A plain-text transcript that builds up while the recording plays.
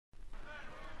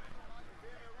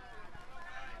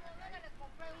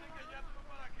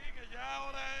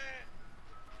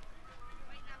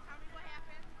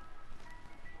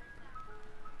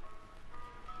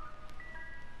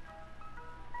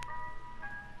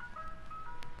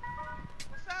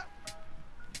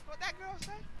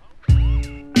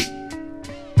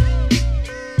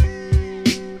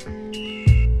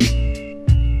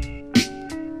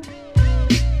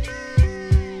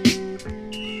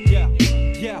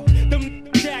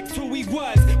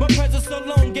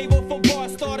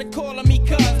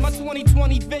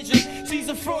2020 vision. Sees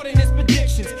a fraud in his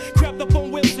predictions. Crept up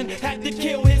on Wilson, had to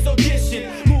kill his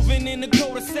audition. Moving in the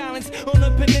code of silence on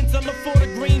the peninsula for the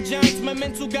green giants. My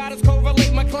mental guidance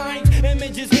correlate my clients.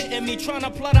 Images hitting me, trying to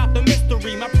plot out the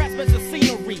mystery. My prospects of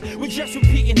scenery, we just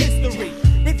repeating history.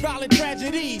 With violent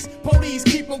tragedies, police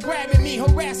keep on grabbing me,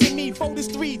 harassing me for this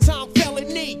 3-time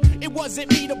felony. It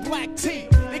wasn't me, the black tea.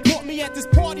 They caught me at this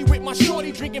party with my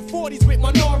shorty, drinking 40s with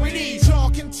minorities. Y'all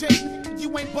can take,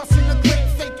 you ain't busting a grape,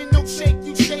 faking no shake,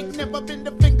 you shake. Never been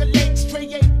the finger lake,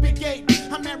 straight 8, big 8.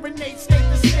 I marinate, state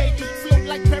to state, float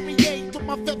like Perrier with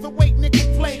my featherweight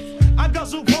nigga flake. I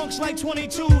guzzle punks like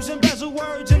 22s, embezzle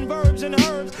words and verbs and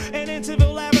herbs and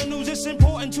interval avenues. It's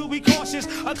important to be cautious.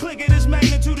 A click of this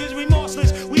magnitude is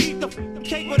remorseless. We eat the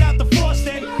cake without the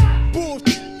frosting.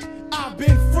 Bullshit, I've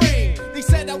been framed. They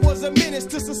said I was a menace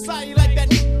to society like that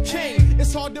king.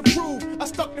 It's hard to prove. I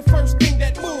stuck the first thing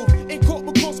that moved. In court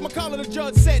because my collar, the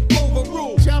judge said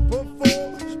overruled. Chopper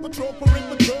 4, patrol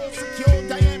perimeter, secure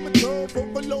diameter,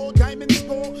 overload, diamond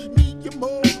score, medium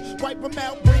more, wipe them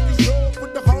out, break his jaw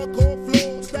with the hardcore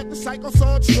floors that the psycho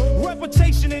saw show.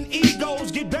 Reputation and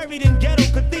egos get buried in ghetto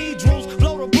cathedrals.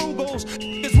 Blow the Brugels,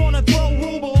 just wanna throw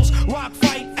rubles. Rock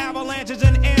fight, avalanches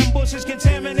and ambushes,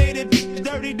 contaminated,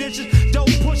 dirty dishes, dope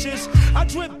pushes. I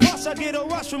drip pus, I get a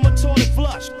rush from a toilet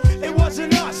flush. It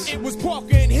wasn't us, it was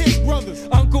Parker and his brothers,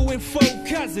 uncle and 4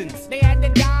 cousins. They had to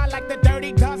die like the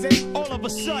dirty dozen. All of a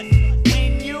sudden,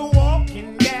 when you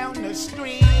walking down the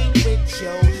street with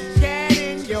your cat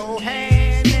in your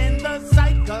hand and the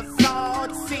psycho saw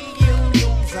see you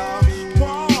use a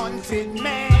wanted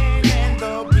man and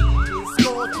the beat is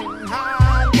scorching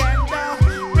hot and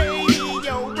the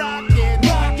radio rocking.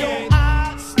 Your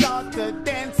eyes start to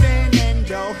dancing and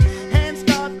your hands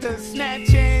start to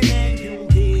snatching and you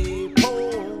hear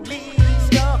police,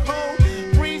 the whole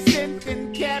precinct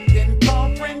and captain,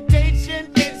 confrontation,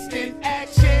 instant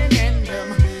action, and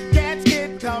them cats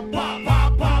get the pop,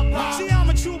 pop, pop, pop. See, I'm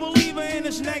a true believer in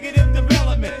this negative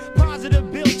development.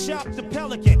 Positive build, chop the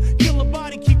pelican. Kill a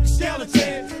body, keep the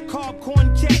skeleton. Carb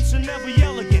corn cats are never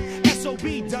elegant.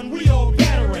 SOB done, we all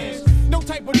veterans. No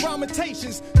type of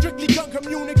dramatizations, strictly gun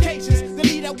communications. The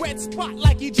lead a wet spot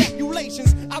like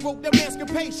ejaculations. I wrote the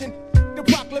emancipation, the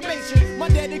proclamation. My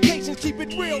dedications keep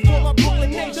it real for my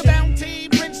Brooklyn nation. The bounty,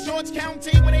 Prince George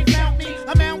County, where they found me.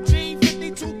 I'm out G,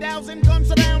 52,000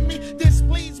 guns around me.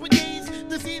 Displeased with these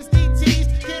disease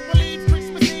DTs. Can't believe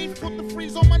Christmas Eve, put the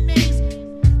freeze on my knees.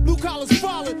 Blue collars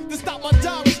followed to stop my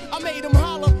dollars. I made them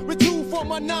holler with 2 for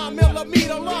my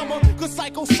 9mm llama. Cause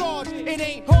Psycho Sarge, it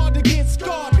ain't hard to get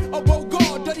scarred. A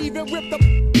Bogard don't even rip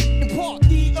the apart.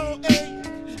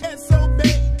 DOA, SOB,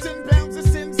 10 pounds of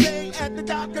sensei at the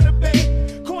dock of the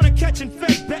bay. Corner catching,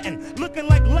 fed betting, looking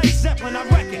like Led Zeppelin, I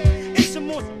reckon. It's some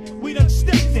more we done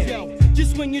stepped in. Yo,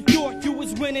 just when you thought you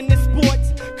was winning the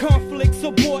sports, conflicts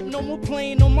abort, no more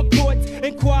playing on my courts.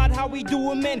 Inquired how we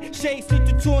do 'em in, shades to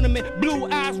the tournament, blue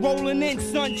eyes rolling in,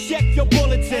 son, check your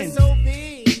bulletins.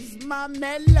 SOB's my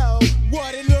mellow.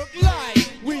 What it look like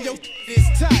when your is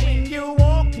tight. When you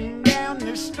walking down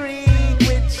the street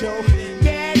with your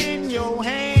cat in your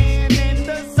hand and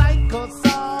the psycho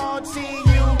saw see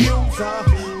you use a